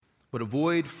But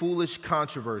avoid foolish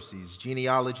controversies,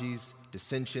 genealogies,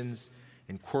 dissensions,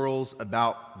 and quarrels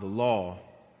about the law,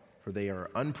 for they are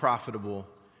unprofitable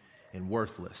and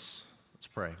worthless. Let's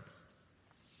pray.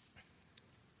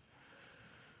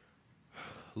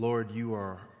 Lord, you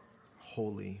are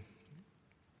holy,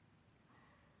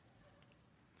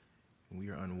 and we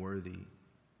are unworthy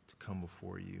to come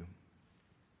before you.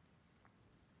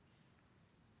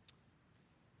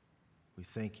 We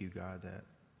thank you, God, that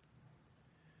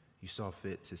you saw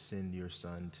fit to send your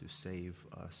Son to save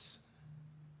us.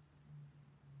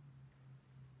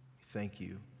 We thank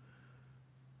you.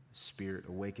 The Spirit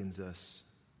awakens us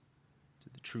to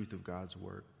the truth of God's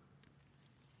word.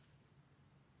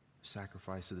 The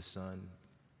sacrifice of the Son,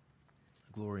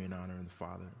 glory and honor in the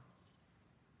Father.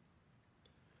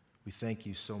 We thank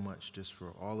you so much just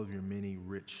for all of your many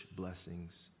rich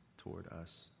blessings toward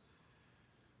us.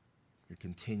 Your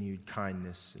continued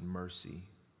kindness and mercy,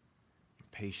 your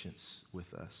patience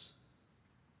with us.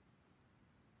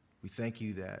 We thank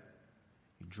you that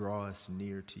you draw us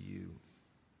near to you,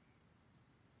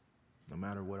 no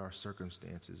matter what our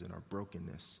circumstances and our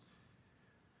brokenness.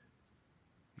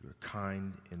 You are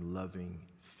kind and loving,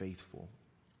 faithful.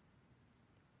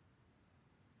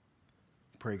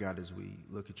 Pray, God, as we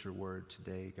look at your word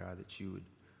today, God, that you would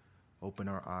open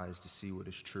our eyes to see what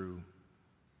is true,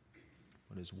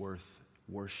 what is worth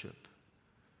worship,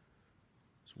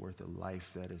 it's worth a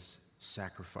life that is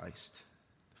sacrificed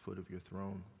at the foot of your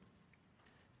throne.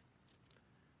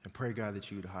 And pray, God,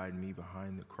 that you would hide me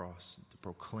behind the cross to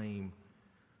proclaim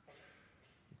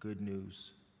good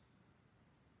news.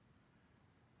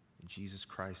 Jesus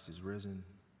Christ is risen.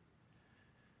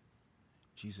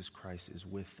 Jesus Christ is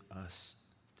with us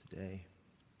today.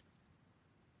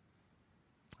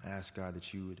 I ask, God,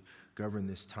 that you would govern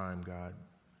this time, God,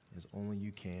 as only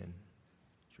you can.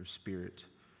 Your Spirit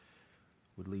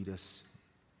would lead us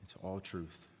into all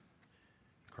truth.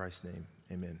 In Christ's name,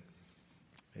 amen.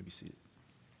 You may be seated.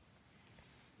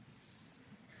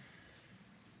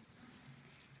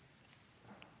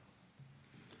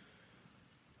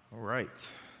 All right.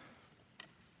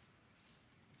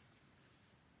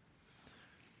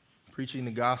 Preaching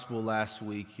the gospel last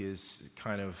week is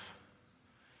kind of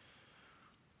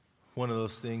one of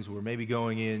those things where maybe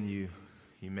going in you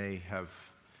may have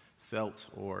felt,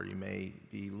 or you may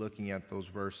be looking at those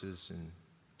verses and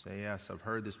say, yes, I've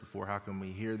heard this before. How can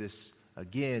we hear this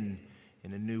again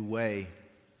in a new way?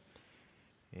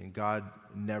 And God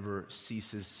never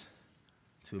ceases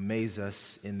to amaze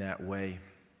us in that way.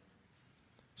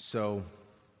 So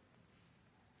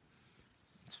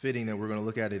it's fitting that we're going to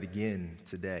look at it again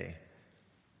today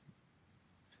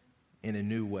in a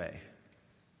new way.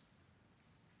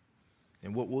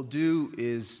 And what we'll do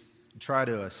is try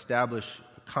to establish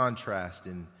a contrast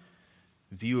in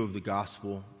view of the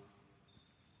gospel.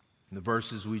 In the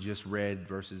verses we just read,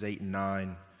 verses 8 and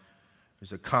 9,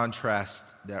 there's a contrast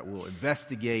that will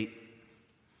investigate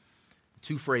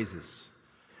two phrases: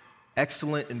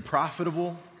 excellent and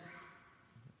profitable,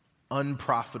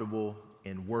 unprofitable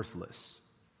and worthless.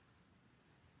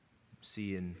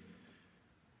 See in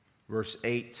verse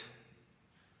 8,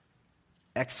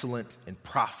 excellent and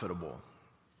profitable.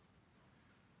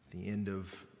 The end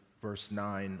of verse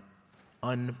 9,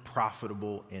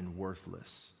 unprofitable and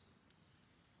worthless.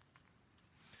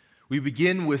 We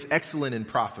begin with excellent and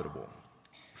profitable,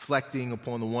 reflecting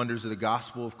upon the wonders of the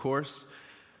gospel, of course.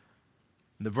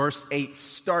 The verse 8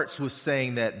 starts with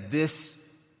saying that this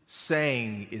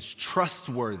saying is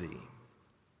trustworthy.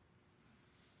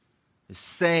 The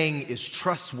saying is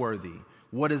trustworthy.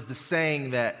 What is the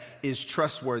saying that is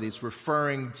trustworthy? It's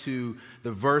referring to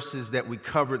the verses that we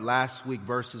covered last week,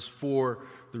 verses 4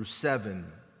 through 7.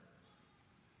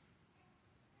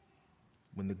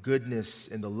 When the goodness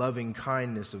and the loving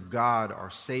kindness of God, our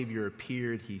Savior,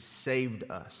 appeared, He saved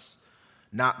us,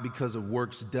 not because of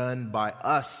works done by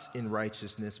us in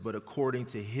righteousness, but according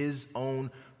to His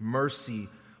own mercy,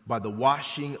 by the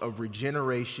washing of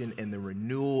regeneration and the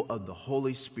renewal of the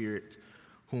Holy Spirit,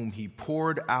 whom He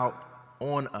poured out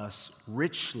on us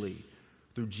richly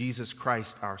through Jesus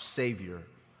Christ our Savior,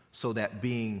 so that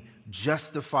being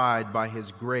justified by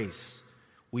His grace,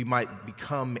 we might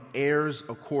become heirs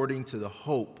according to the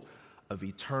hope of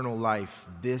eternal life.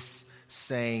 This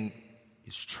saying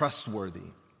is trustworthy.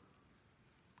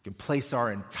 We can place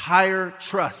our entire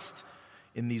trust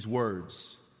in these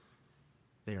words.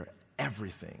 They are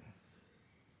everything.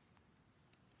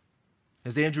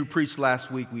 As Andrew preached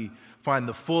last week, we find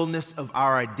the fullness of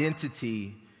our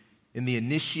identity in the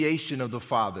initiation of the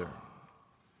Father,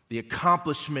 the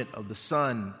accomplishment of the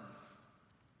Son,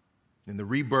 and the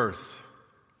rebirth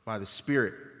by the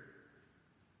Spirit.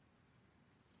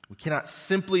 We cannot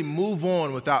simply move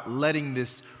on without letting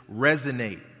this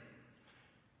resonate.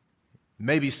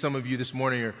 Maybe some of you this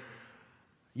morning are,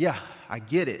 yeah, I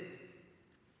get it.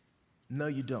 No,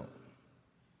 you don't.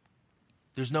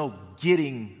 There's no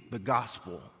getting the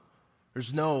gospel.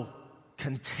 There's no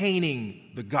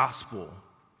containing the gospel.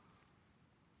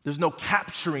 There's no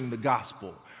capturing the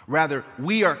gospel. Rather,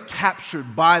 we are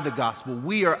captured by the gospel.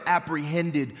 We are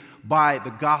apprehended by the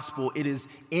gospel. It is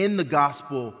in the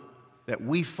gospel that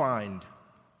we find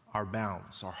our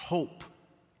bounds, our hope.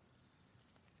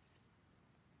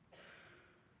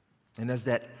 And as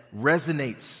that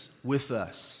resonates with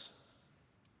us,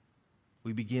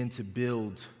 we begin to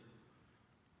build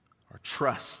our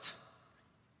trust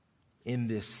in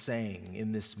this saying,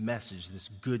 in this message, this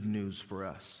good news for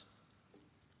us.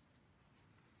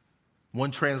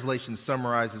 One translation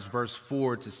summarizes verse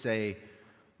 4 to say,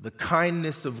 the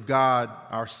kindness of God,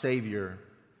 our Savior,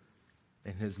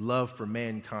 and his love for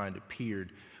mankind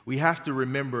appeared. We have to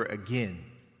remember again,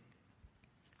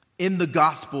 in the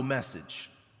gospel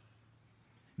message,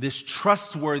 this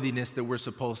trustworthiness that we're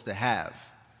supposed to have,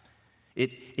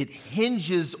 it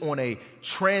hinges on a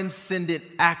transcendent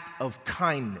act of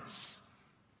kindness.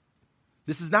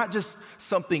 This is not just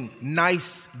something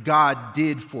nice God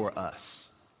did for us.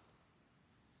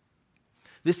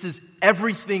 This is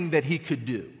everything that he could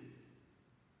do.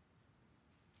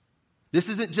 This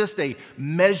isn't just a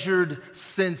measured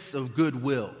sense of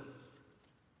goodwill.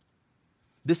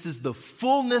 This is the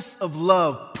fullness of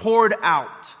love poured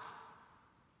out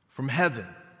from heaven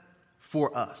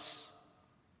for us.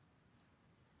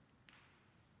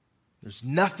 There's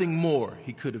nothing more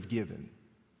he could have given.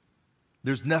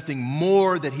 There's nothing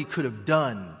more that he could have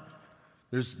done.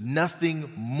 There's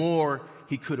nothing more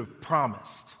he could have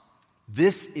promised.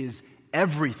 This is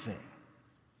everything.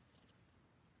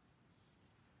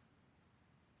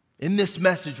 In this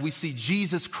message, we see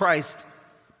Jesus Christ,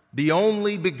 the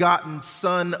only begotten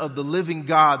Son of the living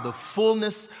God, the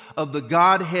fullness of the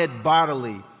Godhead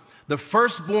bodily, the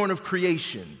firstborn of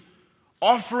creation,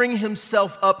 offering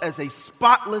himself up as a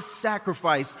spotless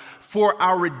sacrifice for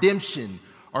our redemption,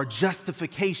 our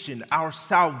justification, our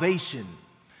salvation.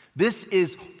 This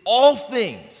is all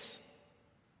things,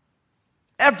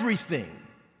 everything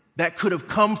that could have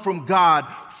come from God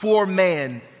for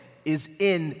man is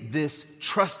in this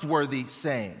trustworthy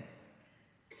saying.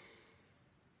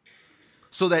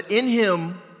 So that in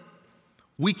him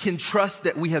we can trust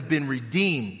that we have been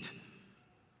redeemed.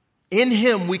 In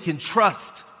him we can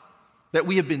trust that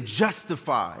we have been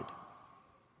justified.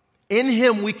 In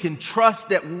him we can trust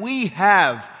that we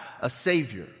have a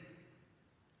Savior.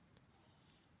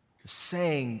 The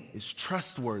saying is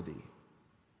trustworthy.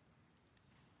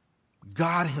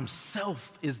 God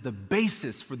himself is the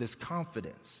basis for this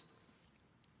confidence.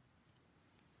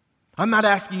 I'm not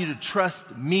asking you to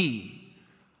trust me.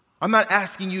 I'm not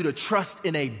asking you to trust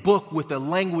in a book with a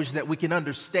language that we can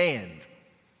understand.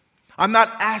 I'm not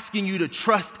asking you to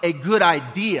trust a good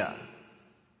idea.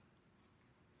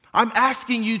 I'm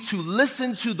asking you to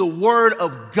listen to the word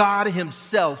of God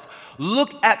himself.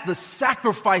 Look at the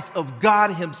sacrifice of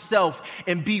God himself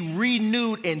and be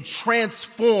renewed and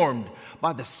transformed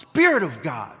by the Spirit of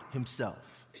God himself.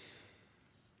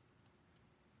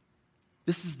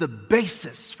 This is the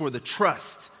basis for the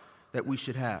trust that we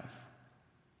should have.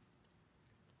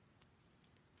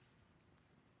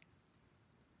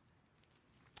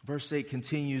 Verse 8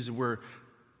 continues where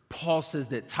Paul says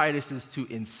that Titus is to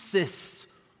insist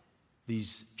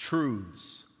these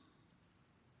truths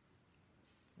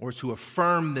or to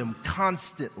affirm them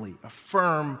constantly,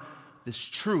 affirm this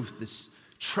truth, this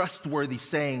trustworthy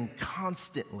saying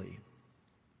constantly.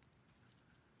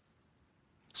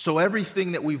 So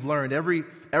everything that we've learned,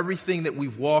 everything that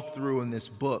we've walked through in this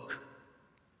book,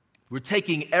 we're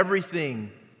taking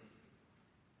everything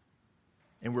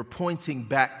and we're pointing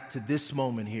back to this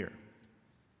moment here.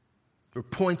 We're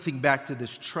pointing back to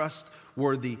this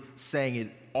trustworthy saying.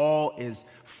 It all is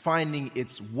finding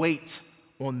its weight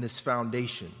on this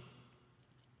foundation.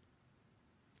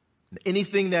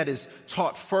 Anything that is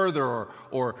taught further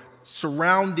or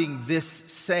surrounding this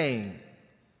saying,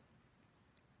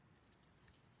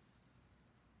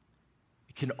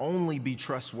 it can only be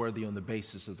trustworthy on the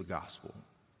basis of the gospel.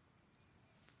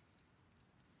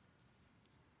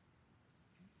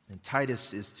 And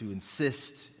Titus is to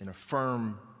insist and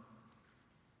affirm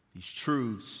these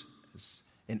truths as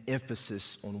an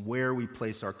emphasis on where we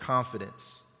place our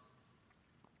confidence.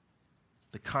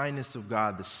 The kindness of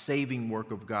God, the saving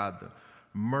work of God, the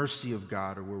mercy of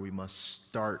God are where we must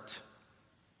start.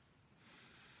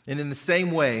 And in the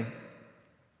same way,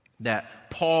 that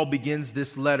Paul begins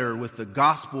this letter with the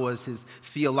gospel as his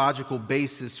theological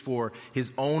basis for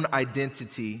his own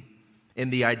identity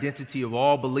and the identity of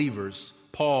all believers.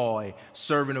 Paul, a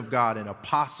servant of God, an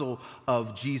apostle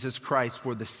of Jesus Christ,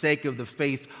 for the sake of the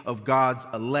faith of God's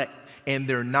elect and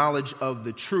their knowledge of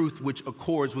the truth, which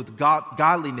accords with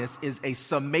godliness, is a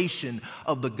summation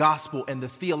of the gospel and the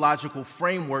theological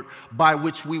framework by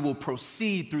which we will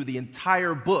proceed through the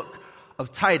entire book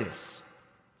of Titus.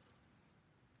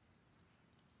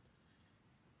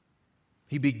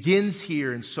 He begins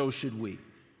here, and so should we.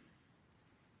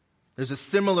 There's a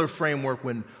similar framework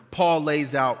when Paul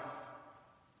lays out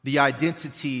the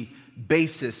identity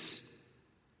basis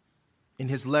in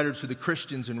his letter to the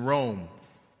Christians in Rome,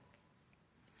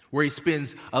 where he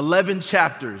spends 11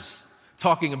 chapters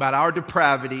talking about our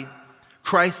depravity,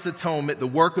 Christ's atonement, the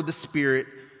work of the Spirit,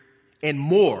 and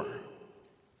more,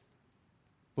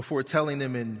 before telling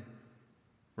them in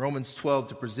Romans 12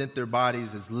 to present their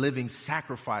bodies as a living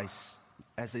sacrifice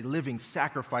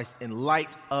in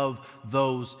light of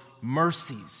those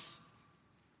mercies.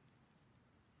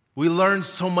 We learn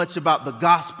so much about the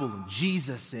gospel and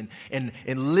Jesus and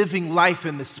living life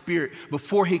in the Spirit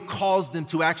before he calls them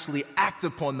to actually act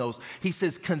upon those. He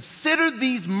says, consider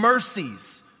these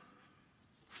mercies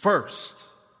first.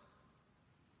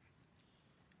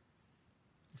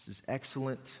 This is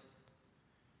excellent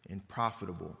and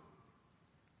profitable.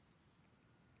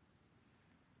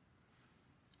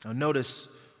 Now notice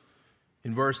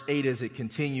in verse 8 as it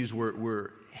continues,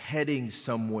 we're heading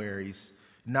somewhere. He's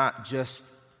not just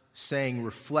saying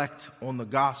reflect on the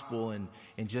gospel and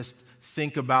just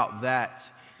think about that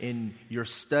in your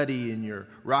study, in your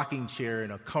rocking chair,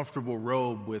 in a comfortable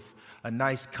robe with a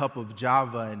nice cup of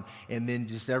Java, and then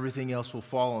just everything else will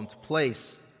fall into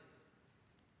place.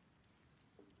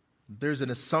 There's an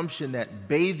assumption that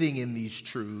bathing in these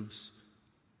truths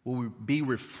will be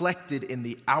reflected in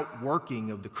the outworking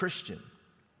of the Christian,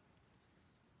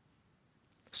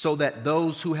 so that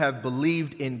those who have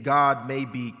believed in God may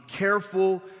be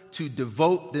careful to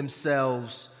devote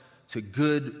themselves to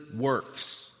good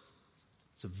works.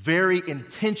 It's a very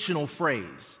intentional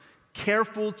phrase.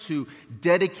 Careful to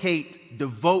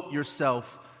devote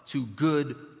yourself to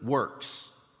good works.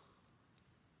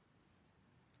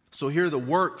 So here are the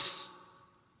works.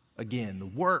 Again, the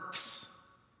works.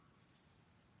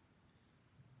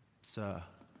 It's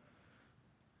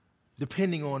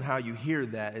depending on how you hear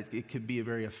that, it could be a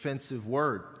very offensive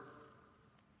word.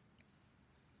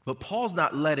 But Paul's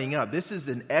not letting up. This is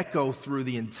an echo through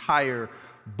the entire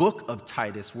book of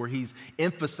Titus, where he's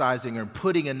emphasizing or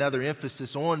putting another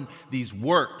emphasis on these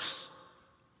works.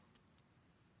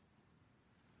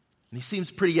 And he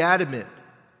seems pretty adamant,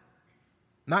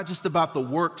 not just about the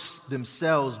works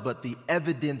themselves, but the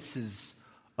evidences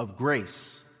of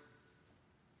grace.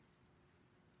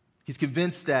 He's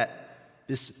convinced that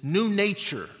this new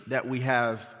nature that we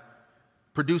have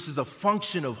produces a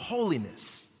function of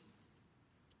holiness.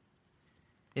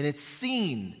 And it's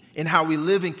seen in how we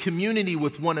live in community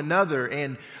with one another,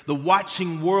 and the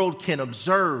watching world can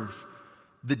observe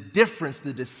the difference,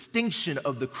 the distinction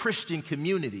of the Christian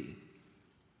community.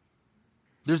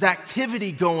 There's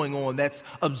activity going on that's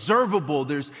observable.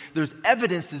 There's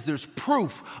evidences, there's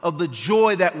proof of the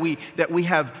joy that we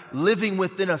have living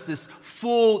within us, this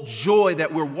full joy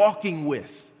that we're walking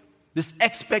with. This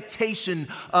expectation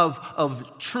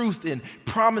of truth and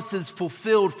promises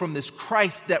fulfilled from this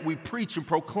Christ that we preach and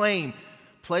proclaim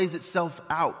plays itself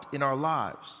out in our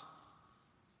lives.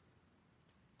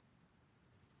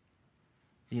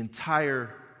 The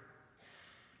entire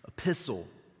epistle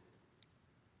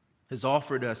has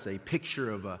offered us a picture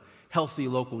of a healthy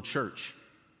local church.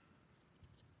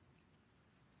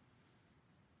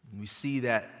 And we see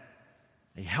that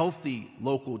a healthy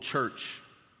local church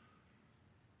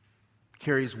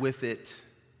carries with it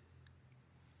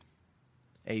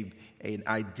an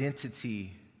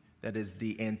identity that is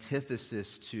the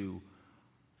antithesis to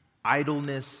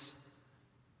idleness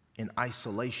and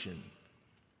isolation.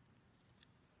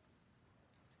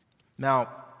 Now,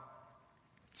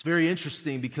 it's very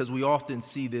interesting because we often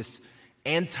see this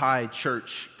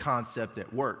anti-church concept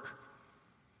at work,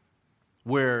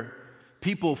 where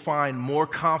people find more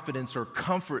confidence or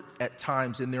comfort at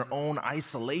times in their own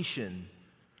isolation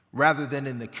rather than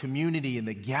in the community and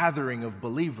the gathering of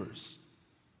believers.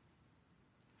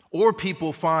 Or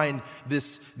people find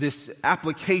this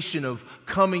application of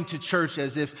coming to church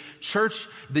as if church,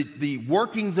 the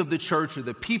workings of the church or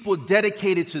the people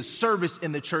dedicated to service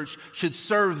in the church should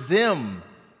serve them,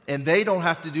 and they don't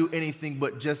have to do anything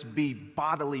but just be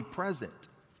bodily present.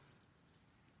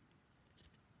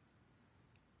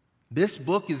 This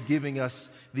book is giving us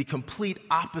the complete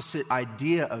opposite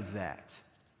idea of that.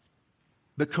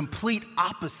 The complete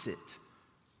opposite.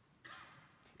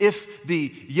 If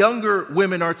the younger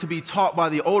women are to be taught by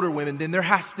the older women, then there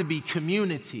has to be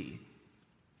community.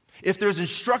 If there's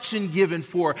instruction given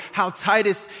for how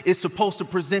Titus is supposed to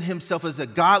present himself as a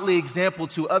godly example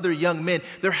to other young men,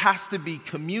 there has to be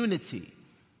community.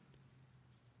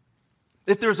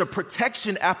 If there's a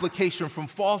protection application from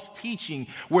false teaching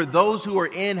where those who are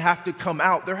in have to come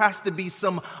out, there has to be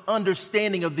some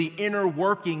understanding of the inner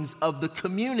workings of the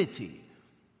community.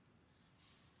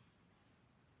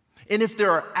 And if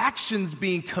there are actions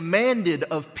being commanded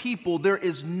of people, there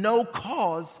is no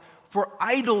cause for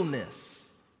idleness.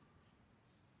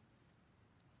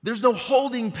 There's no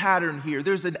holding pattern here.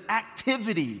 There's an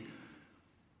activity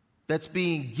that's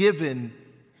being given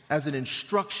as an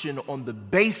instruction on the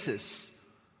basis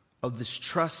of this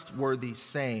trustworthy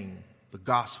saying, the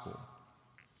gospel.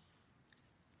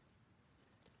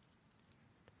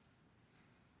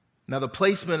 Now, the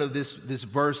placement of this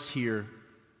verse here,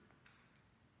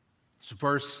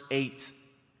 verse 8,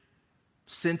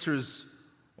 centers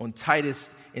on Titus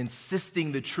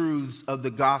insisting the truths of the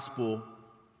gospel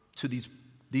to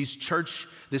this church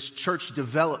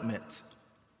development,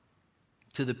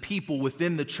 to the people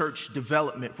within the church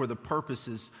development for the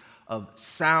purposes of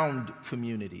sound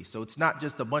community. So it's not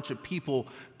just a bunch of people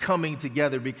coming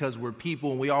together because we're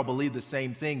people and we all believe the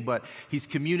same thing, but he's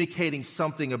communicating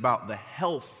something about the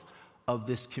health of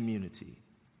this community.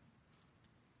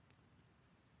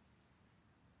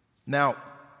 Now,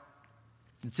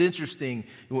 it's interesting,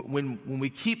 when we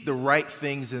keep the right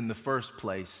things in the first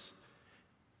place,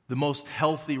 the most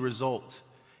healthy result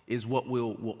is what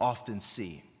we'll often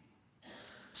see.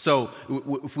 So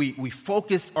if we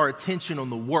focus our attention on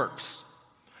the works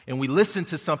and we listen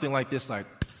to something like this, like,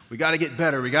 we got to get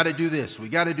better, we got to do this, we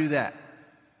got to do that,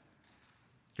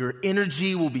 your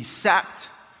energy will be sapped.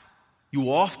 You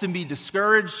will often be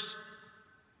discouraged.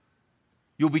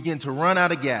 You'll begin to run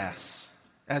out of gas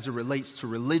as it relates to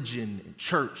religion and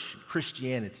church and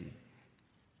Christianity.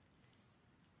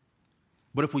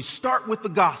 But if we start with the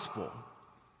gospel,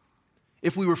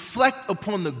 if we reflect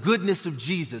upon the goodness of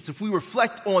Jesus, if we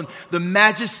reflect on the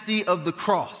majesty of the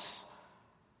cross,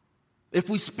 if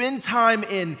we spend time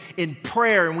in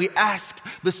prayer and we ask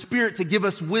the Spirit to give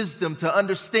us wisdom to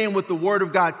understand what the Word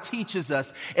of God teaches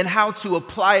us and how to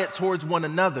apply it towards one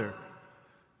another,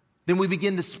 then we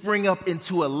begin to spring up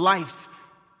into a life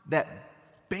that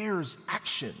bears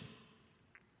action.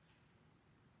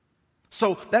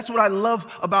 So that's what I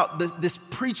love about this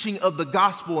preaching of the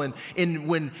gospel. And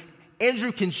when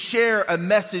Andrew can share a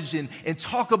message and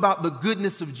talk about the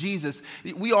goodness of Jesus,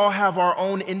 we all have our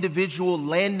own individual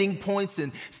landing points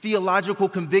and theological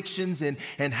convictions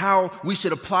and how we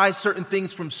should apply certain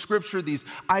things from Scripture, these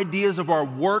ideas of our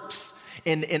works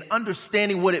and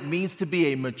understanding what it means to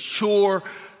be a mature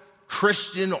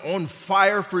Christian on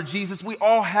fire for Jesus. We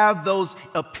all have those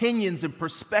opinions and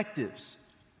perspectives.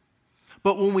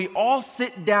 But when we all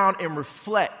sit down and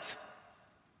reflect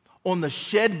on the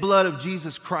shed blood of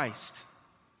Jesus Christ,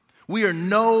 we are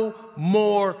no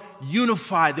more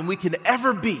unified than we can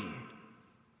ever be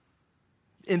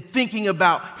in thinking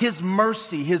about His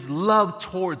mercy, His love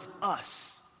towards us.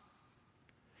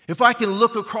 If I can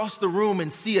look across the room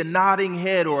and see a nodding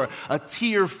head or a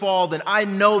tear fall, then I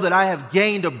know that I have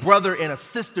gained a brother and a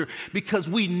sister, because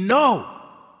we know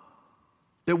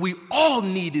that we all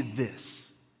needed this.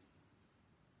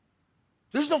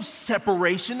 There's no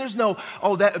separation. There's no,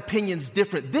 oh, that opinion's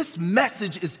different. This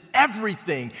message is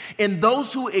everything. And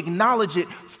those who acknowledge it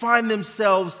find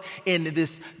themselves in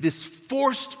this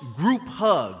forced group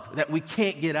hug that we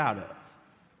can't get out of.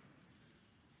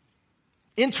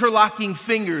 Interlocking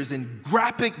fingers and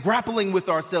grappling with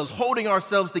ourselves, holding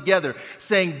ourselves together,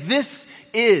 saying, this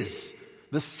is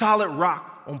the solid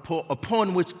rock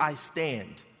upon which I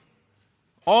stand.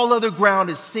 All other ground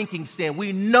is sinking sand.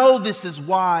 We know this is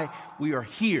why we are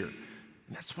here.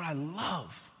 And that's what I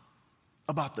love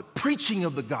about the preaching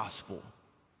of the gospel.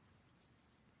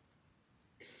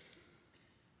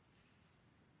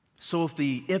 So if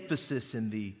the emphasis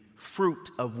and the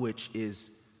fruit of which is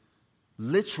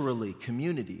literally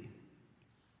community,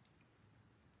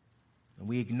 and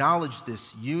we acknowledge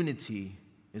this unity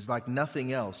is like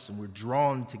nothing else, and we're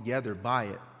drawn together by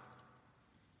it,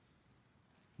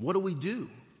 what do we do?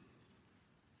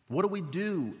 What do we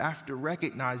do after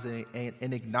recognizing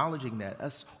and acknowledging that?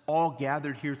 Us all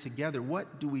gathered here together,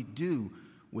 what do we do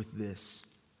with this?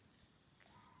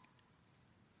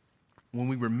 When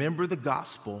we remember the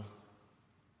gospel,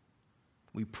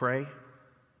 we pray,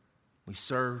 we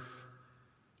serve,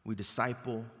 we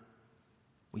disciple,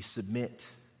 we submit,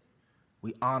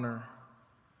 we honor,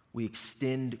 we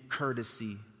extend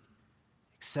courtesy,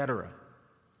 etc.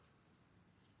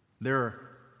 There are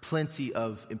plenty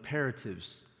of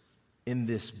imperatives in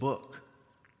this book.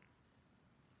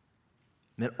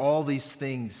 That all these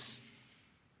things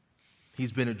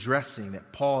he's been addressing,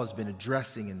 that Paul has been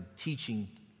addressing and teaching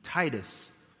Titus,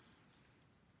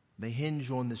 they hinge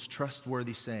on this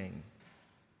trustworthy saying.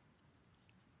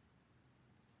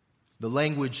 The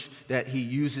language that he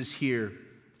uses here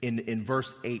in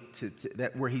verse 8,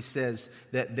 that where he says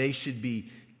that they should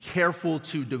be careful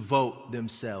to devote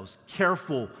themselves.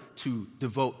 Careful to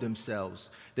devote themselves.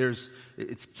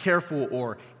 It's careful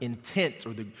or intent,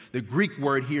 or the Greek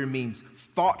word here means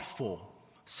thoughtful.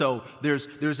 So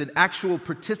there's an actual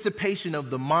participation of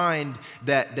the mind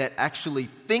that actually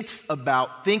thinks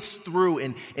through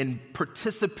and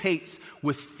participates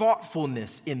with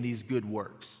thoughtfulness in these good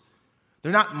works.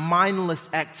 They're not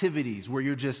mindless activities where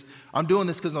you're just, I'm doing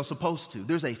this because I'm supposed to.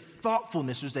 There's a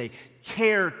thoughtfulness, there's a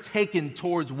care taken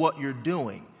towards what you're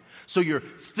doing. So you're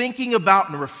thinking about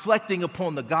and reflecting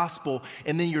upon the gospel,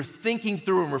 and then you're thinking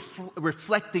through and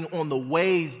reflecting on the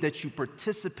ways that you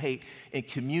participate in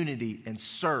community and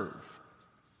serve.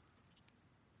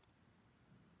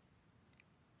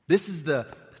 This is the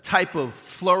type of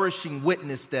flourishing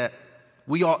witness that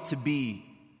we ought to be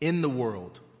in the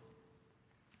world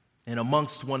and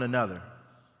amongst one another.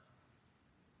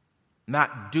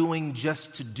 Not doing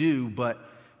just to do, but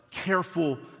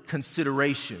careful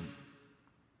consideration.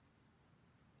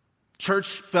 Church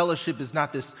fellowship is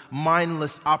not this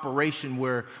mindless operation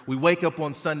where we wake up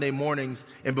on Sunday mornings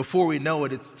and before we know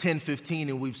it, it's 10:15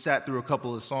 and we've sat through a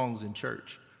couple of songs in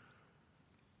church.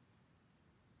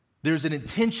 There's an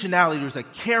intentionality, there's a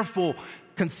careful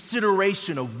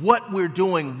consideration of what we're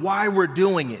doing, why we're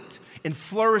doing it, and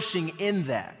flourishing in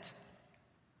that.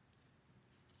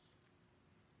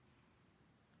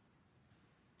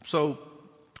 So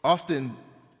often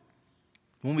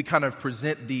when we kind of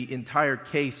present the entire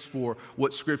case for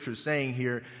what Scripture is saying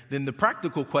here, then the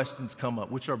practical questions come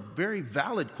up, which are very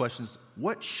valid questions.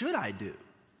 What should I do?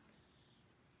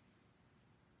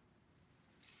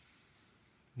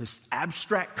 This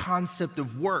abstract concept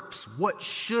of works, what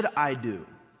should I do?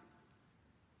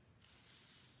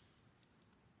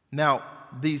 Now,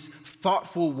 these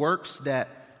thoughtful works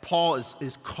that Paul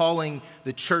is calling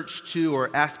the church to,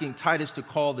 or asking Titus to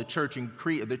call the church in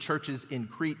Crete, the churches in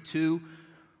Crete to,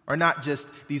 are not just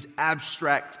these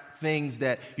abstract things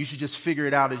that you should just figure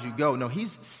it out as you go. No,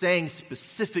 he's saying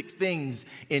specific things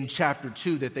in chapter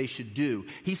 2 that they should do.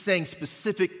 He's saying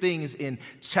specific things in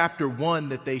chapter 1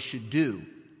 that they should do.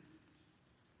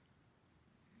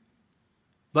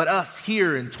 But us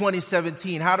here in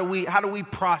 2017, how do we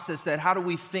process that? How do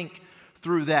we think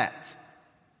through that?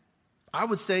 I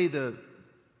would say the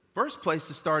first place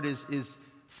to start is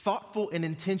thoughtful and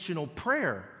intentional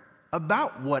prayer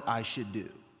about what I should do.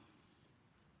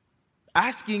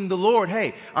 Asking the Lord,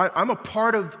 hey, I'm a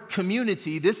part of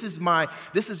community. This is my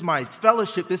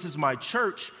fellowship. This is my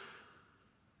church.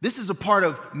 This is a part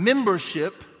of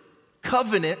membership,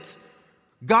 covenant.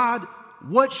 God,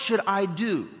 what should I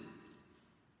do?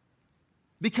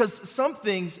 Because some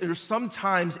things, or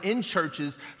sometimes in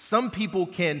churches, some people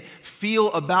can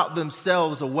feel about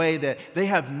themselves a way that they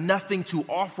have nothing to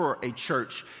offer a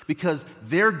church because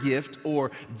their gift or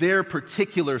their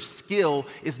particular skill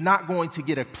is not going to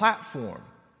get a platform.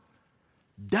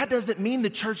 That doesn't mean the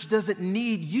church doesn't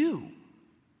need you.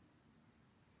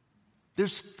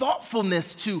 There's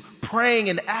thoughtfulness to praying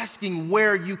and asking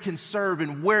where you can serve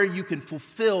and where you can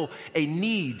fulfill a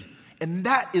need. And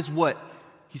that is what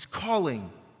he's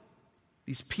calling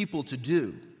these people to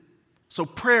do. So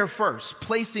prayer first,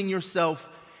 placing yourself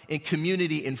in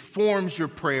community informs your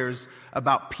prayers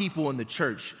about people in the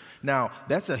church. Now,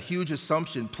 that's a huge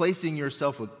assumption. Placing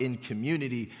yourself in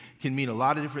community can mean a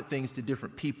lot of different things to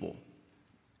different people.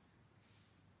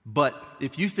 But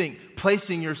if you think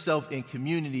placing yourself in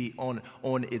community on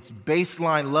its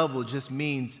baseline level just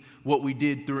means what we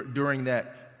did during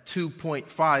that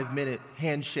 2.5-minute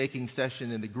handshaking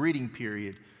session in the greeting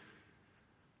period,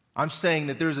 I'm saying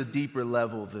that there's a deeper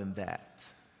level than that.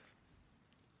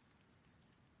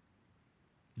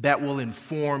 That will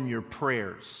inform your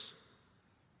prayers.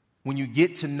 When you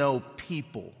get to know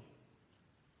people,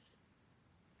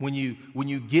 when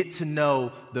you get to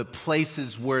know the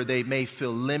places where they may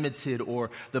feel limited,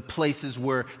 or the places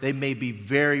where they may be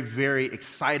very, very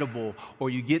excitable,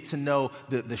 or you get to know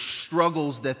the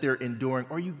struggles that they're enduring,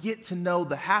 or you get to know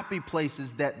the happy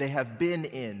places that they have been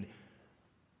in,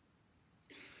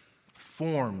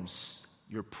 forms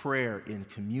your prayer in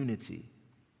community.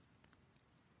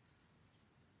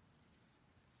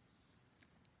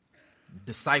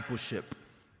 Discipleship.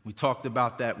 We talked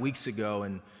about that weeks ago,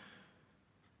 and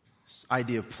this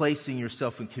idea of placing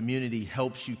yourself in community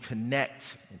helps you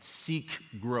connect and seek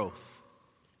growth.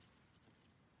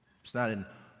 It's not an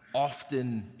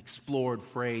often explored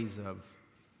phrase of,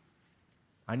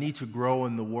 I need to grow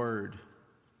in the Word.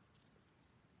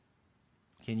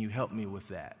 Can you help me with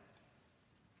that?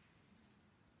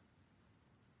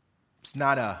 It's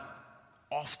not a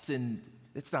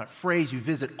phrase you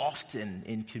visit often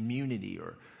in community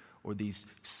or these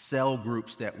cell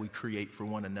groups that we create for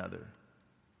one another,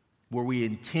 where we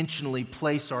intentionally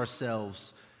place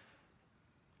ourselves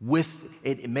with,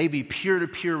 it may be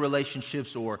peer-to-peer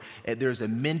relationships, or there's a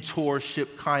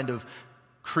mentorship kind of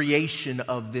creation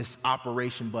of this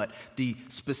operation, but the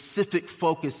specific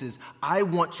focus is, I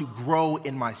want to grow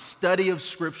in my study of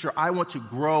Scripture. I want to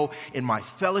grow in my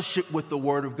fellowship with the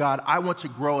Word of God. I want to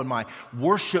grow in my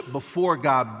worship before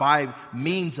God by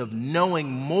means of knowing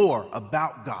more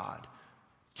about God.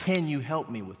 Can you help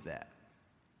me with that?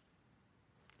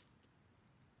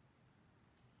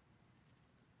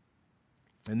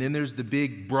 And then there's the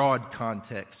big, broad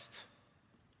context,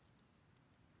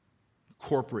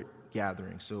 corporate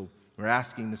gathering. So we're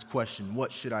asking this question,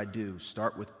 what should I do?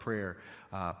 Start with prayer.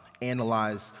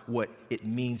 Analyze what it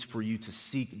means for you to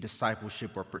seek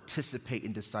discipleship or participate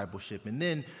in discipleship. And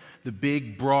then the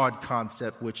big, broad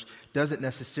concept, which doesn't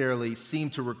necessarily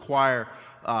seem to require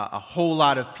a whole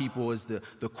lot of people, is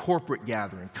the corporate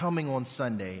gathering, coming on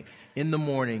Sunday in the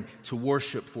morning to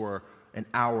worship for an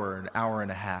hour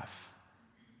and a half.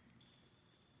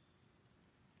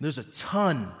 There's a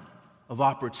ton of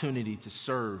opportunity to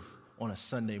serve on a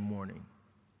Sunday morning.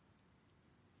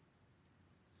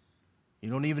 You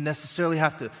don't even necessarily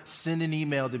have to send an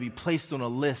email to be placed on a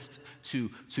list to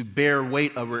bear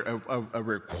weight of a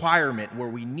requirement where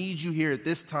we need you here at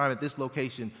this time, at this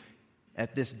location,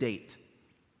 at this date.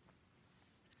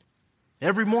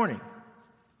 Every morning,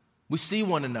 we see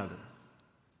one another.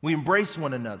 We embrace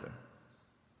one another.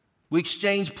 We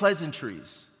exchange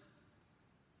pleasantries.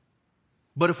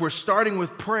 But if we're starting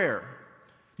with prayer,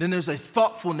 then there's a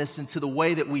thoughtfulness into the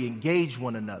way that we engage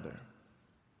one another.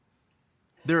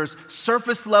 There's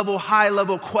surface level, high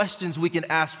level questions we can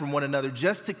ask from one another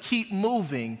just to keep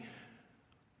moving.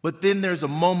 But then there's a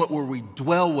moment where we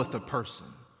dwell with a person.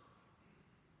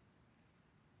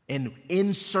 And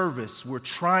in service, we're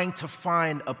trying to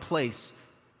find a place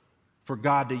for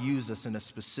God to use us in a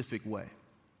specific way.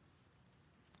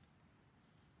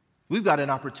 We've got an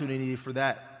opportunity for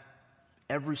that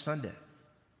every Sunday.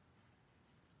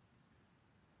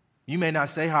 You may not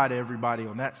say hi to everybody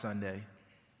on that Sunday.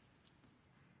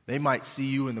 They might see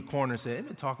you in the corner and say, they've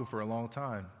been talking for a long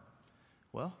time.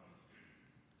 Well,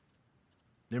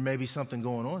 there may be something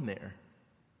going on there.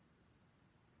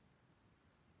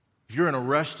 If you're in a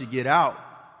rush to get out,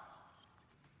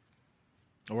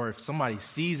 or if somebody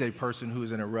sees a person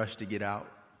who's in a rush to get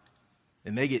out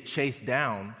and they get chased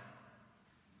down,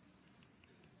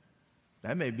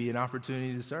 that may be an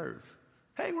opportunity to serve.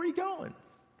 Hey, where are you going?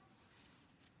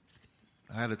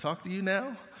 I had to talk to you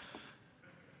now?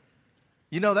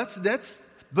 You know, that's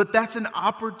an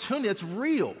opportunity. It's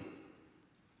real.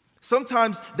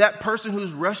 Sometimes that person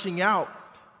who's rushing out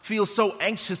feels so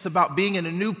anxious about being in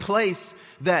a new place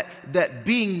that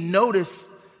being noticed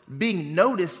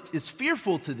is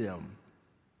fearful to them.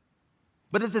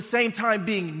 But at the same time,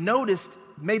 being noticed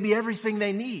may be everything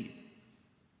they need.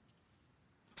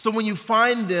 So when you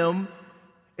find them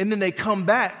and then they come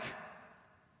back,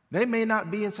 they may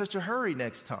not be in such a hurry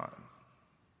next time.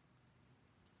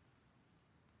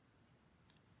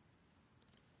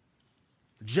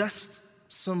 Just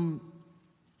some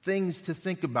things to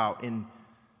think about in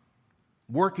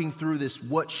working through this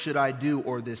what should I do,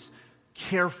 or this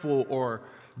careful or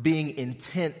being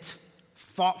intent,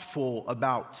 thoughtful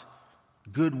about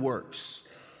good works,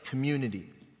 community.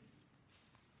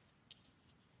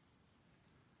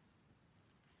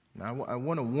 Now, I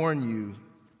want to warn you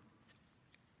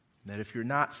that if you're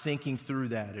not thinking through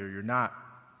that, or you're not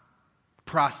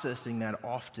processing that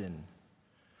often,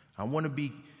 I want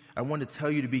to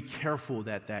tell you to be careful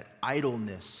that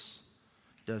idleness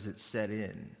doesn't set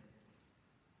in.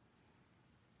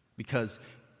 Because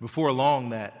before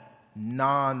long, that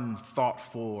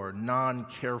non-thoughtful or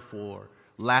non-careful or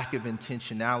lack of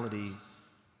intentionality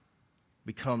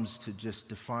becomes to just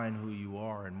define who you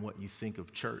are and what you think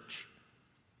of church,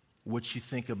 what you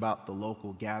think about the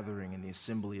local gathering and the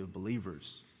assembly of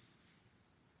believers.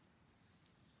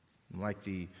 And like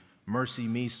the Mercy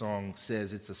Me song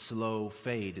says, it's a slow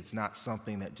fade. It's not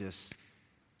something that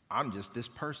I'm just this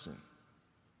person.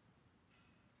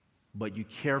 But you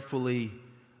carefully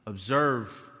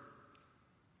observe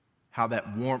how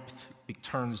that warmth it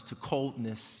turns to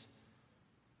coldness.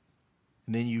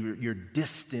 And then you're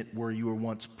distant where you were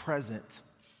once present.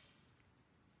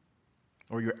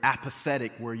 Or you're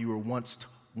apathetic where you were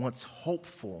once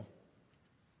hopeful.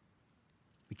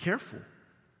 Be careful.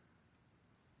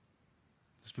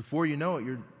 Just before you know it,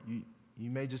 you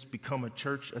may just become a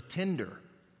church attender.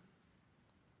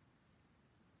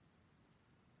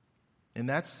 And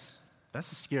that's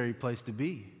a scary place to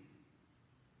be.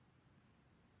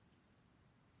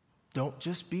 Don't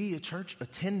just be a church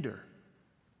attender.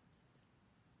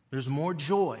 There's more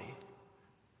joy.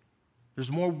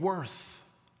 There's more worth.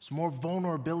 There's more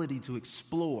vulnerability to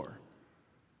explore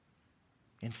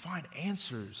and find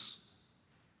answers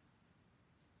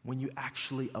when you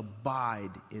actually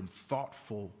abide in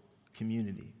thoughtful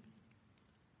community.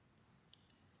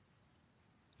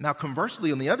 Now,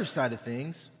 conversely, on the other side of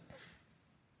things,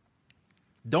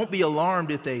 don't be alarmed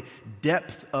if a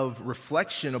depth of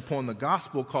reflection upon the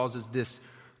gospel causes this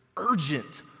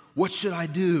urgent, what should I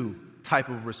do type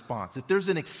of response. If there's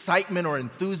an excitement or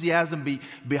enthusiasm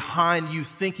behind you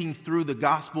thinking through the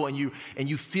gospel and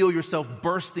you feel yourself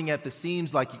bursting at the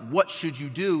seams like, what should you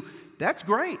do? That's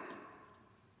great.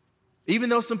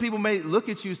 Even though some people may look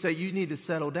at you and say, you need to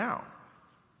settle down.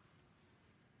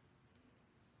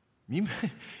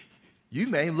 You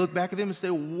may look back at them and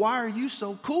say, why are you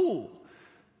so cool?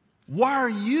 Why are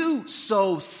you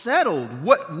so settled?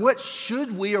 What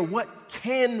should we or what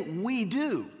can we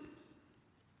do?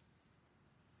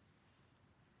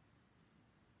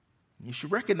 You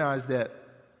should recognize that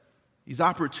these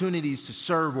opportunities to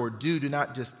serve or do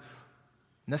not just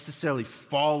necessarily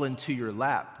fall into your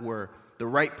lap where the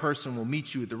right person will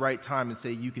meet you at the right time and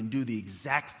say you can do the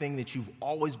exact thing that you've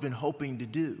always been hoping to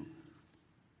do.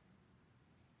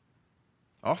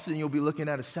 Often you'll be looking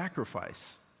at a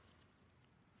sacrifice.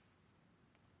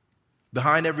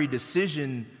 Behind every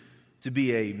decision to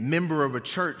be a member of a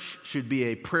church should be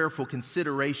a prayerful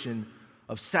consideration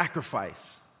of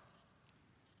sacrifice.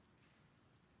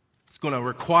 It's going to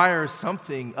require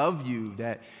something of you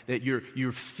that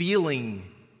you're feeling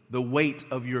the weight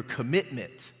of your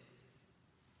commitment.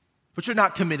 But you're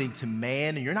not committing to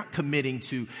man, and you're not committing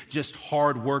to just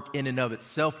hard work in and of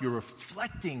itself. You're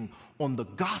reflecting on the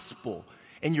gospel,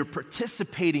 and you're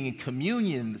participating in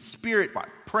communion in the Spirit by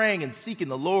praying and seeking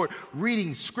the Lord,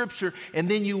 reading Scripture, and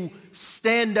then you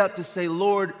stand up to say,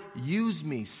 Lord, use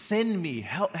me, send me,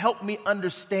 help me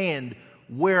understand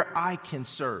where I can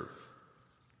serve.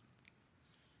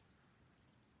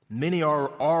 Many are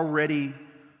already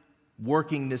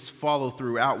working this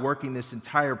follow-through out, working this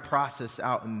entire process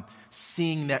out and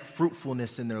seeing that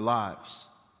fruitfulness in their lives.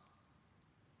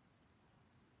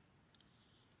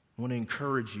 I want to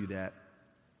encourage you that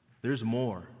there's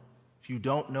more. If you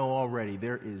don't know already,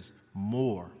 there is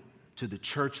more to the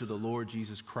church of the Lord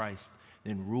Jesus Christ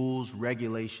than rules,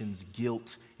 regulations,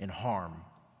 guilt, and harm.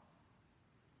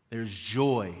 There's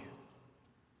joy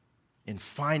in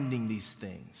finding these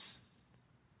things,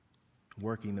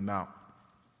 working them out.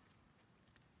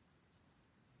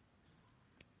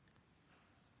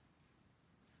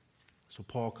 So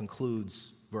Paul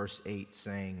concludes verse 8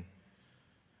 saying,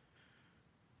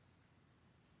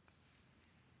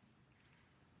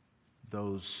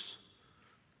 those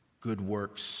good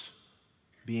works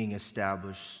being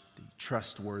established, the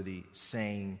trustworthy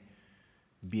saying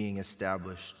being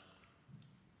established,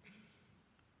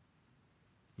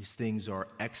 these things are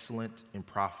excellent and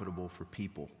profitable for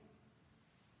people.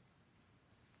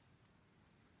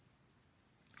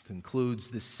 Concludes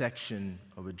this section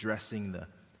of addressing the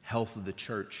health of the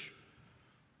church,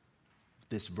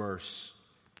 this verse.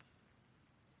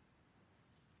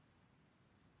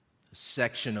 A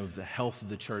section of the health of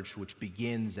the church which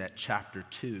begins at chapter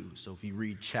 2. So if you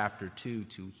read chapter 2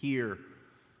 to here,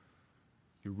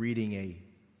 you're reading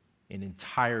an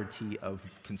entirety of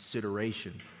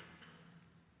consideration.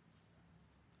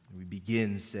 We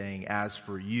begin saying, as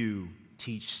for you,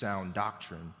 teach sound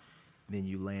doctrine. Then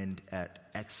you land at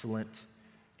excellent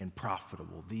and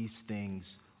profitable. These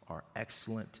things are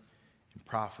excellent and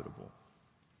profitable.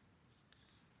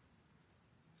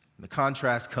 And the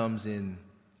contrast comes in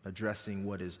addressing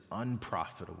what is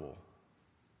unprofitable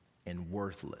and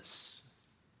worthless.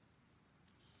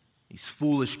 These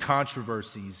foolish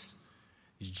controversies,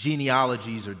 these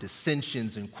genealogies or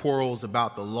dissensions and quarrels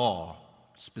about the law,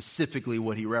 specifically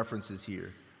what he references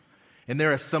here. And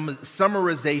there is some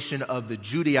summarization of the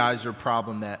Judaizer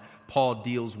problem that Paul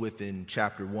deals with in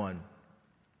chapter 1.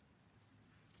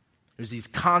 There's these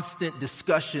constant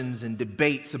discussions and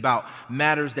debates about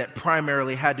matters that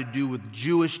primarily had to do with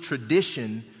Jewish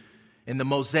tradition and the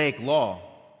Mosaic law.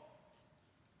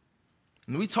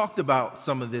 And we talked about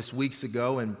some of this weeks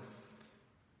ago, and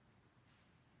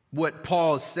What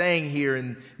Paul is saying here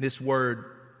in this word,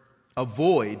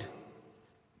 avoid,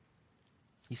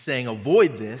 he's saying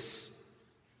avoid this.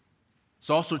 It's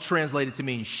also translated to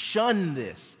mean shun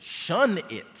this, shun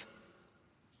it.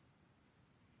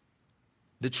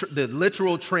 The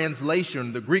literal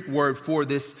translation, the Greek word for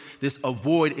this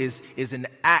avoid is an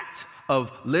act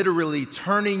of literally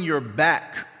turning your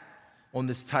back on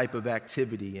this type of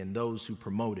activity and those who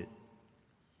promote it.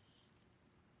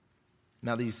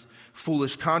 Now, these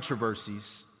foolish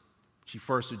controversies she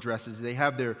first addresses, they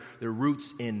have their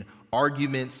roots in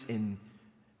arguments, in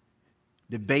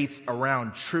debates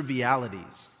around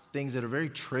trivialities, things that are very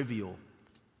trivial.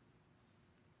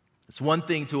 It's one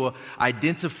thing to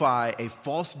identify a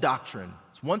false doctrine.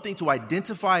 It's one thing to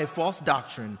identify a false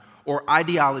doctrine or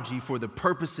ideology for the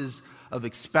purposes of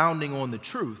expounding on the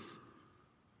truth.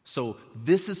 So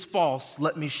this is false,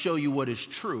 let me show you what is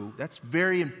true. That's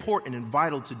very important and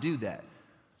vital to do that.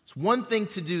 It's one thing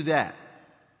to do that.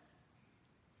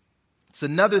 It's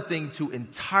another thing to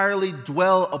entirely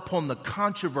dwell upon the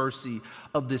controversy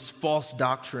of this false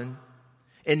doctrine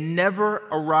and never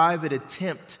arrive at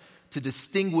attempt to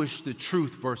distinguish the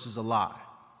truth versus a lie.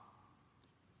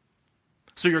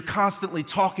 So you're constantly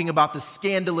talking about the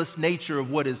scandalous nature of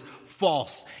what is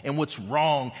false and what's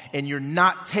wrong, and you're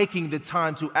not taking the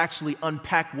time to actually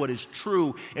unpack what is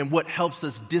true and what helps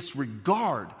us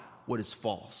disregard what is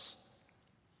false.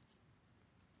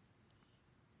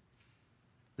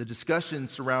 The discussion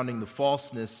surrounding the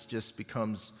falseness just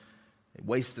becomes a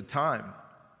waste of time.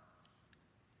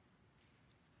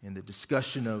 And the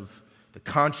discussion of the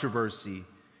controversy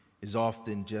is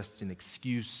often just an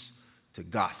excuse to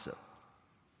gossip.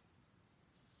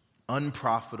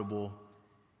 Unprofitable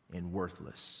and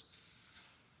worthless.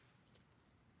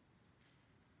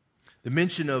 The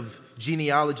mention of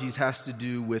genealogies has to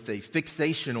do with a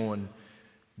fixation on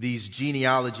these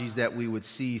genealogies that we would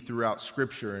see throughout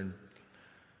Scripture. And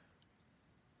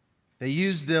they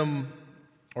use them,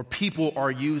 or people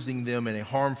are using them in a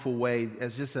harmful way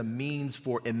as just a means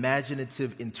for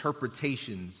imaginative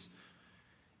interpretations,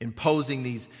 imposing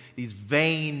these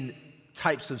vain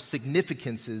types of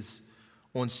significances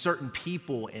on certain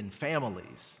people and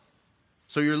families.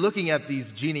 So you're looking at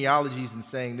these genealogies and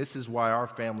saying, this is why our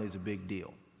family is a big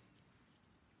deal.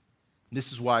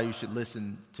 This is why you should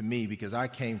listen to me, because I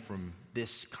came from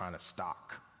this kind of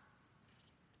stock.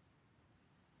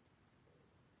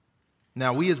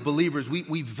 Now, we as believers,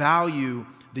 we value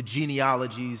the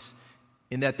genealogies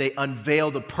in that they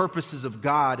unveil the purposes of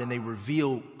God and they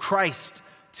reveal Christ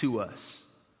to us.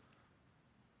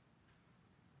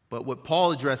 But what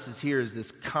Paul addresses here is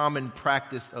this common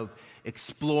practice of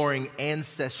exploring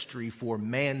ancestry for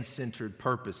man-centered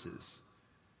purposes.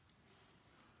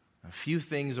 A few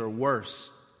things are worse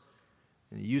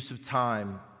than the use of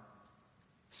time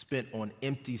spent on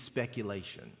empty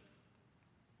speculation.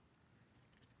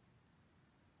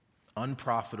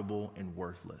 Unprofitable and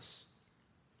worthless.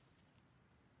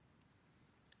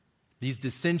 These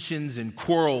dissensions and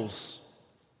quarrels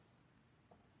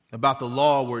about the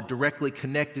law were directly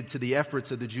connected to the efforts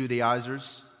of the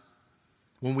Judaizers.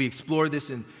 When we explore this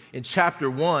in chapter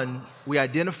 1, we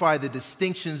identify the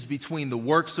distinctions between the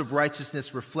works of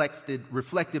righteousness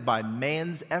reflected by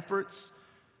man's efforts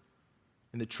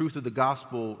and the truth of the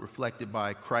gospel reflected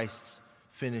by Christ's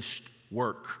finished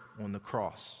work on the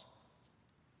cross.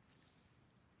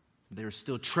 They're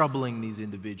still troubling these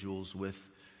individuals with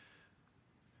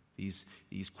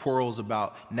these quarrels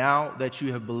about, now that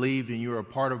you have believed and you're a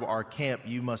part of our camp,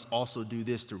 you must also do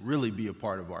this to really be a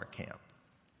part of our camp.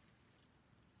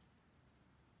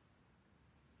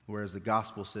 Whereas the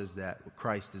gospel says that what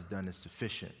Christ has done is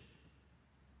sufficient.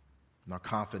 And our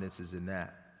confidence is in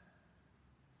that.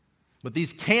 But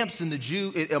these camps in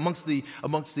amongst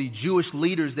the Jewish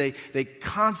leaders, they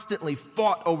constantly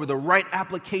fought over the right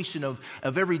application of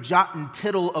every jot and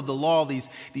tittle of the law, these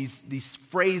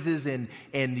phrases and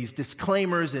these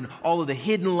disclaimers and all of the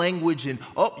hidden language, and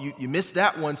you missed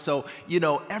that one. So,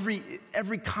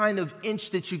 every kind of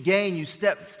inch that you gain, you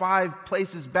step 5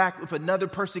 places back. If another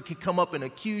person can come up and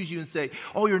accuse you and say,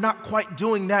 oh, you're not quite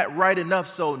doing that right enough,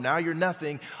 so now you're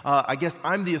nothing. I guess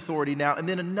I'm the authority now. And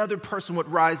then another person would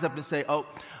rise up and say, oh,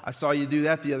 I saw you do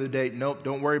that the other day. Nope,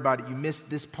 don't worry about it. You missed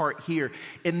this part here.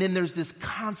 And then there's this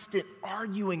constant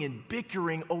arguing and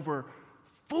bickering over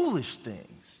foolish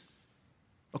things,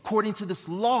 according to this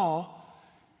law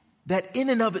that in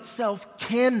and of itself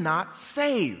cannot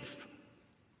save.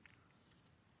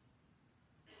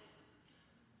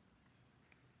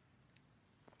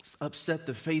 It's upset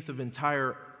the faith of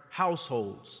entire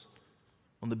households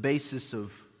on the basis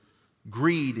of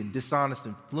greed and dishonest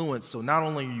influence. So not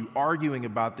only are you arguing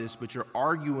about this, but you're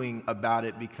arguing about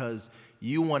it because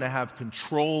you want to have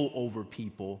control over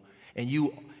people, and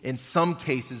you, in some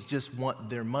cases, just want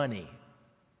their money.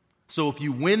 So if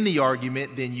you win the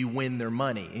argument, then you win their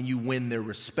money and you win their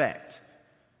respect.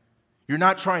 You're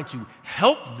not trying to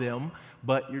help them,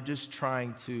 but you're just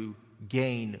trying to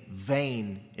gain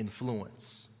vain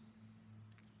influence.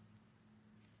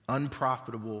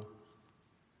 Unprofitable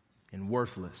and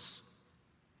worthless.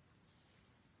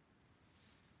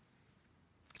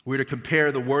 We're to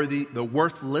compare the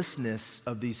worthlessness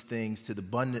of these things to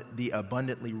the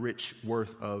abundantly rich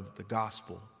worth of the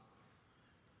gospel.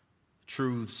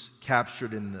 Truths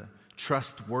captured in the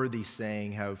trustworthy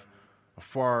saying have a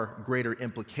far greater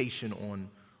implication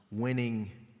on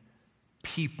winning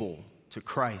people to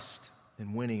Christ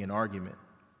than winning an argument.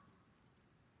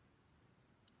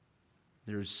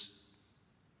 There's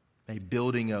a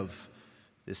building of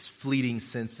this fleeting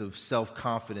sense of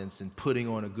self-confidence and putting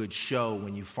on a good show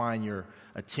when you find your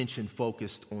attention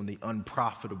focused on the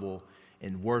unprofitable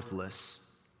and worthless,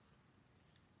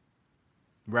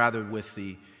 rather with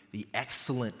the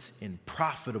excellent and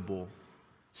profitable,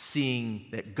 seeing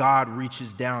that God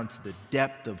reaches down to the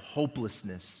depth of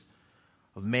hopelessness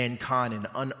of mankind and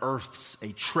unearths a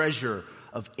treasure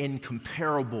of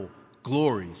incomparable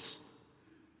glories.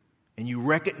 And you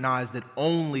recognize that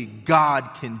only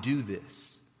God can do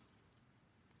this.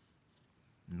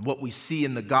 And what we see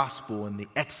in the gospel and the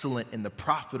excellent and the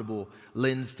profitable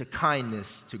lends to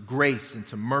kindness, to grace, and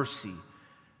to mercy.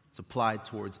 It's applied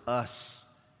towards us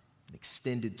and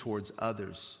extended towards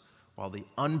others, while the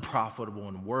unprofitable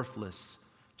and worthless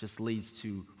just leads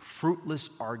to fruitless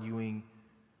arguing,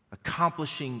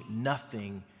 accomplishing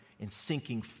nothing, and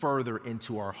sinking further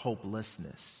into our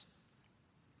hopelessness.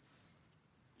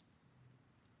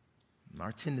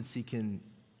 Our tendency can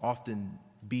often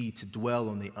be to dwell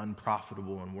on the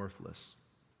unprofitable and worthless,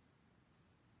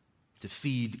 to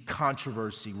feed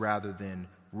controversy rather than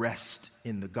rest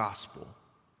in the gospel.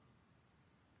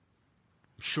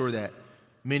 I'm sure that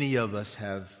many of us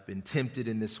have been tempted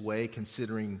in this way,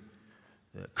 considering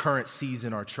the current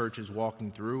season our church is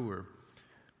walking through, where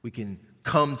we can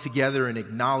come together and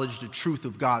acknowledge the truth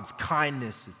of God's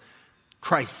kindness,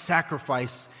 Christ's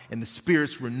sacrifice, and the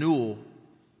Spirit's renewal.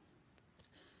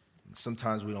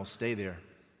 Sometimes we don't stay there.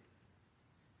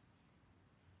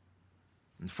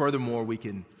 And furthermore, we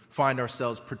can find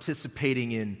ourselves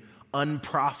participating in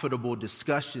unprofitable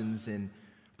discussions and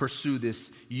pursue this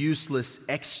useless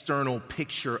external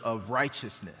picture of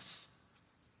righteousness.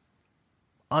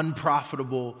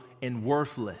 Unprofitable and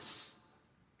worthless.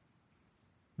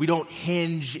 We don't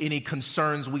hinge any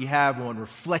concerns we have on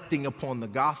reflecting upon the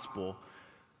gospel.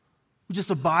 We just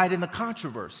abide in the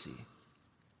controversy.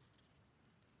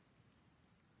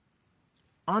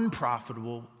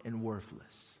 Unprofitable and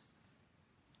worthless.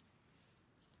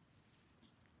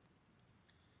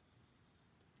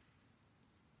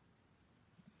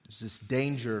 There's this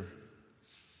danger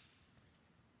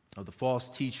of the false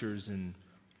teachers and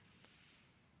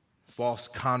false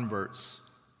converts.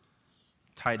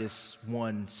 Titus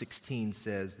 1:16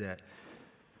 says that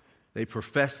they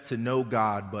profess to know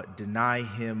God but deny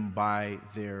Him by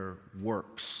their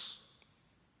works.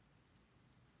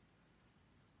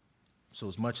 So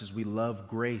as much as we love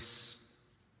grace,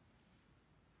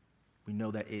 we know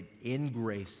that in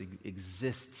grace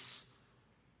exists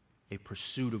a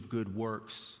pursuit of good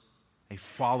works, a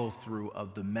follow-through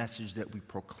of the message that we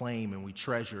proclaim and we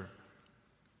treasure.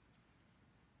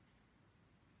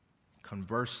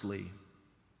 Conversely,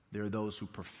 there are those who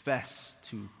profess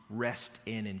to rest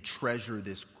in and treasure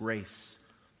this grace,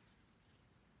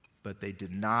 but they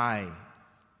deny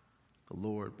the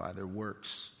Lord by their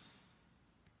works.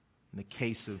 In the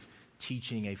case of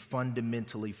teaching a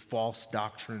fundamentally false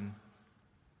doctrine,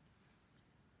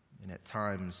 and at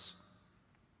times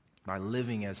by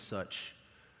living as such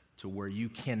to where you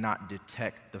cannot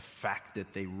detect the fact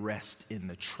that they rest in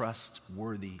the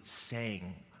trustworthy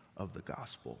saying of the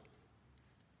gospel.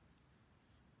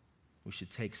 We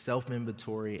should take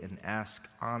self-inventory and ask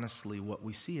honestly what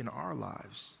we see in our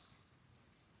lives.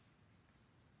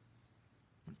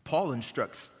 Paul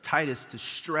instructs Titus to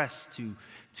stress, to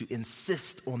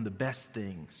insist on the best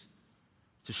things,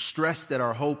 to stress that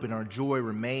our hope and our joy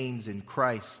remains in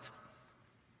Christ.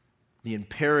 The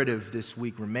imperative this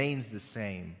week remains the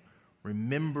same.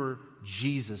 Remember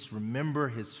Jesus. Remember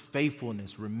His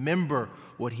faithfulness. Remember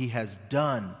what He has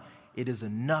done. It is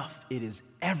enough. It is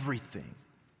everything.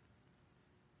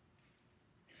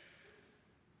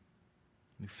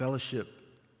 We fellowship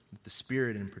with the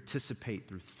Spirit and participate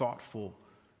through thoughtful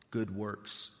good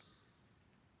works.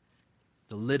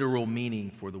 The literal meaning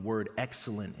for the word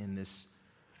excellent in this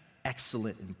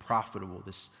excellent and profitable,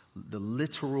 the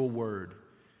literal word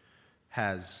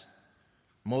has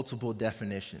multiple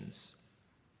definitions.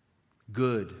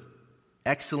 Good,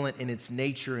 excellent in its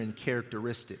nature and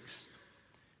characteristics,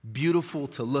 beautiful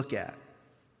to look at,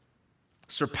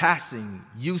 surpassing,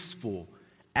 useful,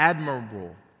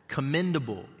 admirable,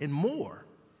 commendable, and more.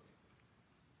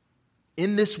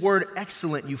 In this word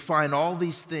excellent, you find all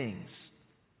these things.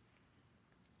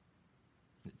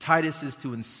 Titus is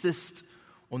to insist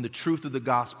on the truth of the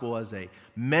gospel as a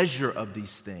measure of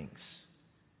these things.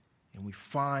 And we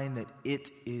find that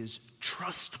it is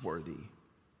trustworthy.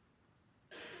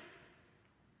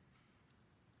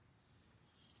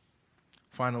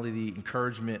 Finally, the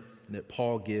encouragement that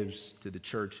Paul gives to the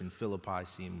church in Philippi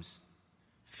seems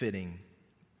fitting.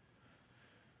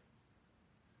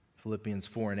 Philippians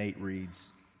 4:8 reads,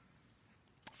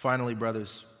 "Finally,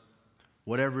 brothers,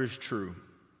 whatever is true,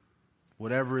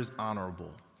 whatever is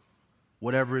honorable,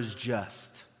 whatever is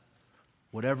just,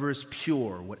 whatever is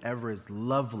pure, whatever is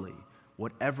lovely,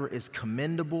 whatever is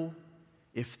commendable,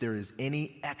 if there is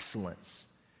any excellence,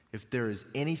 if there is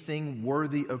anything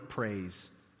worthy of praise,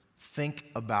 think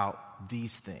about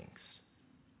these things."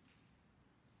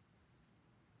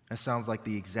 That sounds like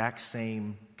the exact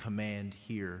same command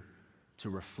here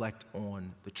to reflect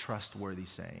on the trustworthy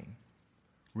saying.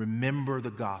 Remember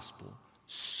the gospel.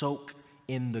 Soak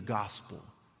in the gospel.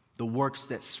 The works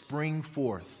that spring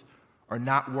forth are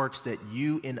not works that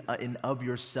you in of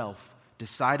yourself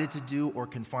decided to do or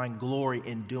can find glory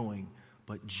in doing,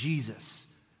 but Jesus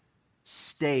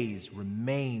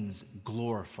remains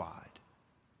glorified.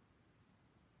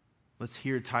 Let's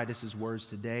hear Titus's words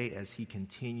today as he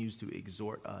continues to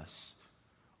exhort us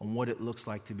on what it looks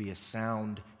like to be a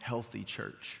sound, healthy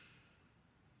church,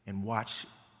 and watch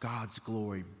God's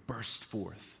glory burst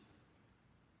forth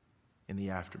in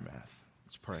the aftermath.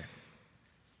 Let's pray.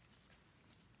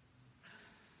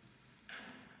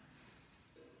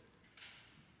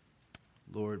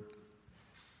 Lord,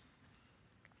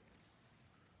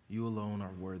 you alone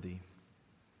are worthy.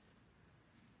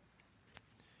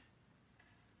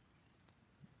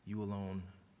 You alone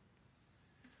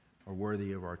are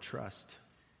worthy of our trust.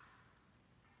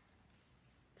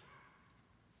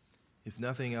 If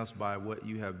nothing else, by what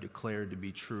you have declared to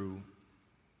be true,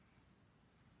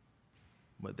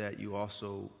 but that you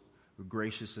also were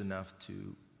gracious enough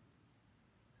to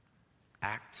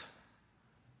act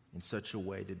in such a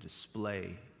way to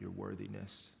display your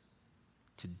worthiness,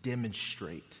 to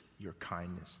demonstrate your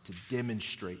kindness, to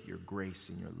demonstrate your grace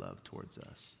and your love towards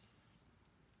us,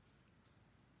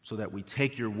 so that we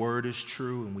take your word as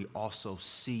true and we also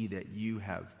see that you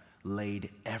have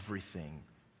laid everything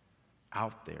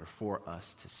out there for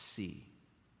us to see.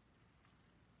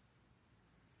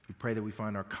 We pray that we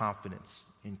find our confidence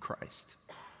in Christ.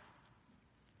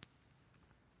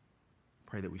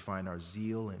 Pray that we find our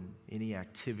zeal in any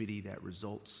activity that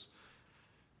results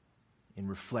in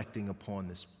reflecting upon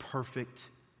this perfect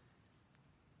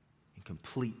and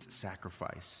complete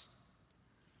sacrifice.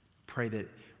 Pray that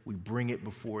we bring it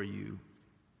before you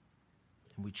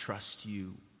and we trust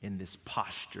you in this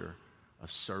posture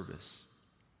of service.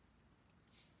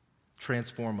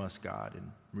 Transform us, God,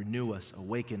 and renew us,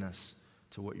 awaken us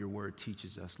to what your word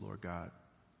teaches us, Lord God.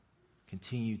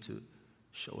 Continue to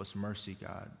show us mercy,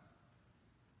 God.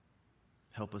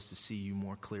 Help us to see you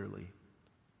more clearly.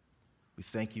 We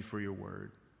thank you for your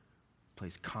word.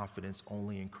 Place confidence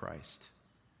only in Christ.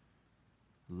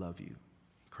 Love you.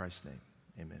 In Christ's name,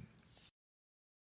 amen.